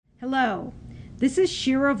Hello, this is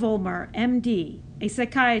Shira Volmer, MD, a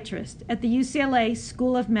psychiatrist at the UCLA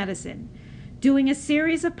School of Medicine, doing a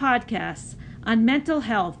series of podcasts on mental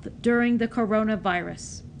health during the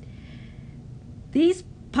coronavirus. These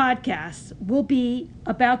podcasts will be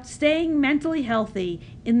about staying mentally healthy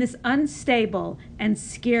in this unstable and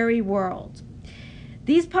scary world.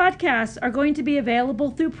 These podcasts are going to be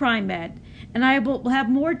available through PrimeMed, and I will have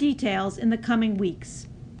more details in the coming weeks.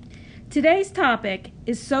 Today's topic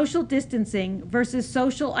is social distancing versus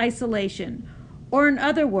social isolation, or in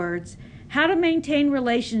other words, how to maintain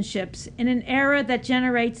relationships in an era that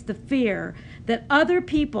generates the fear that other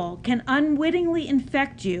people can unwittingly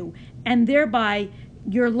infect you and thereby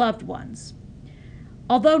your loved ones.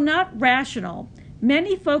 Although not rational,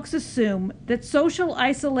 many folks assume that social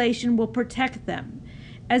isolation will protect them,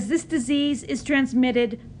 as this disease is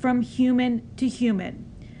transmitted from human to human.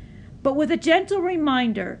 But with a gentle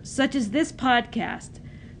reminder, such as this podcast,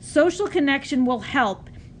 social connection will help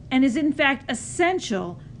and is in fact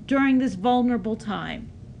essential during this vulnerable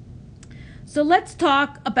time. So let's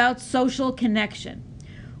talk about social connection.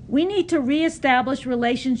 We need to reestablish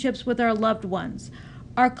relationships with our loved ones,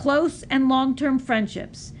 our close and long-term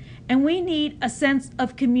friendships, and we need a sense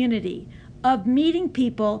of community, of meeting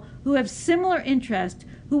people who have similar interests,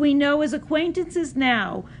 who we know as acquaintances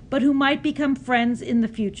now, but who might become friends in the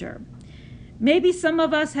future. Maybe some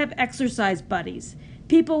of us have exercise buddies,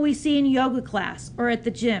 people we see in yoga class or at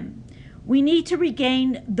the gym. We need to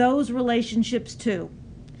regain those relationships too.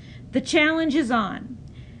 The challenge is on.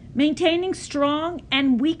 Maintaining strong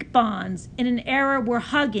and weak bonds in an era where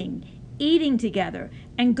hugging, eating together,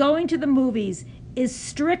 and going to the movies is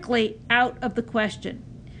strictly out of the question.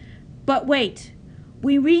 But wait,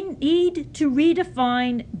 we need to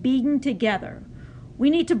redefine being together.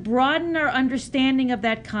 We need to broaden our understanding of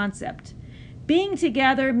that concept. Being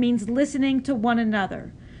together means listening to one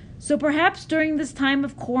another. So perhaps during this time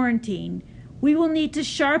of quarantine, we will need to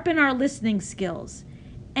sharpen our listening skills,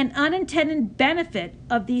 an unintended benefit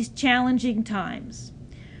of these challenging times.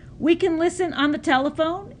 We can listen on the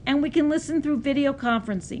telephone and we can listen through video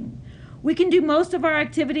conferencing. We can do most of our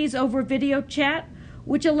activities over video chat,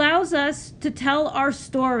 which allows us to tell our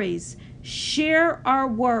stories, share our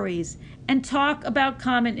worries, and talk about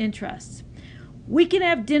common interests. We can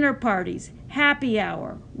have dinner parties, happy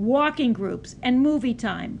hour, walking groups, and movie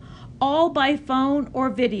time, all by phone or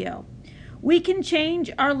video. We can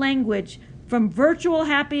change our language from virtual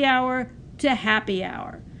happy hour to happy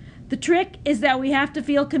hour. The trick is that we have to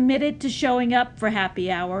feel committed to showing up for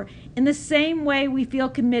happy hour in the same way we feel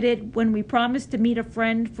committed when we promise to meet a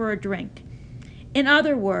friend for a drink. In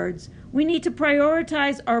other words, we need to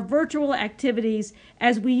prioritize our virtual activities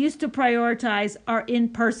as we used to prioritize our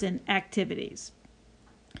in-person activities.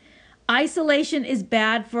 Isolation is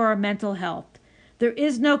bad for our mental health. There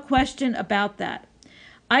is no question about that.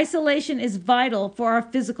 Isolation is vital for our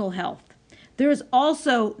physical health. There is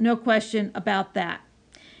also no question about that.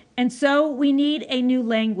 And so we need a new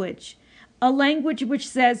language, a language which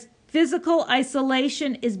says physical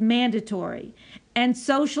isolation is mandatory and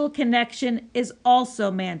social connection is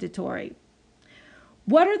also mandatory.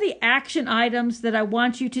 What are the action items that I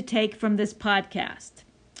want you to take from this podcast?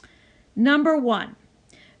 Number 1,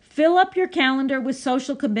 fill up your calendar with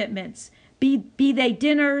social commitments, be they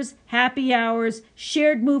dinners, happy hours,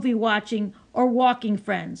 shared movie watching, or walking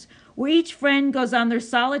friends, where each friend goes on their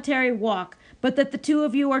solitary walk, but that the two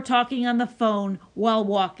of you are talking on the phone while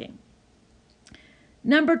walking.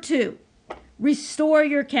 Number 2, restore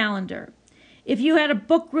your calendar. If you had a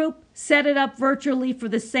book group, set it up virtually for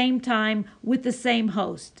the same time with the same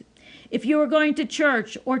host. If you are going to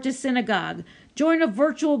church or to synagogue, join a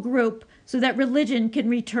virtual group so that religion can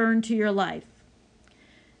return to your life.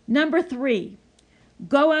 Number 3,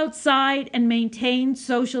 go outside and maintain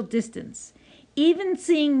social distance. Even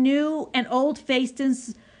seeing new and old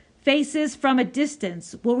faces from a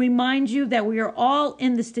distance will remind you that we are all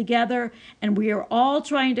in this together and we are all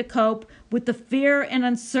trying to cope with the fear and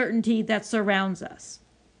uncertainty that surrounds us.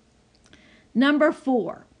 Number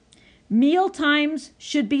 4, meal times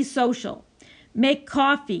should be social. Make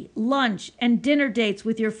coffee, lunch, and dinner dates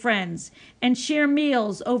with your friends and share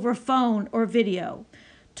meals over phone or video.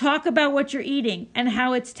 Talk about what you're eating and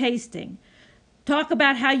how it's tasting. Talk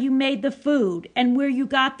about how you made the food and where you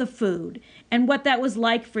got the food and what that was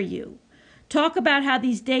like for you. Talk about how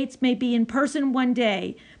these dates may be in person one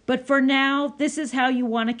day, but for now, this is how you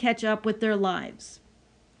want to catch up with their lives.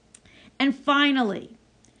 And finally,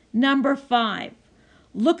 number 5,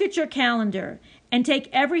 look at your calendar and take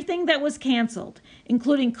everything that was canceled,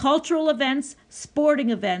 including cultural events, sporting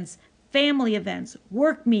events, family events,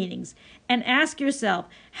 work meetings, and ask yourself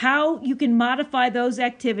how you can modify those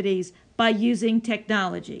activities by using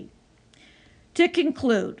technology. To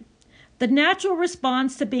conclude, the natural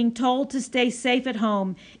response to being told to stay safe at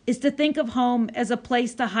home is to think of home as a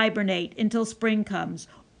place to hibernate until spring comes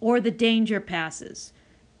or the danger passes.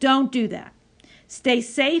 Don't do that. Stay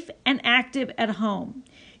safe and active at home.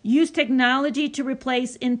 Use technology to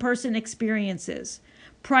replace in-person experiences.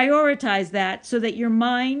 Prioritize that so that your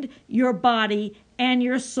mind, your body, and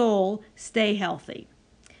your soul stay healthy.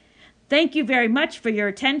 Thank you very much for your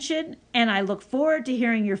attention, and I look forward to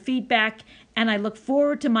hearing your feedback, and I look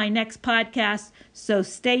forward to my next podcast, so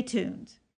stay tuned.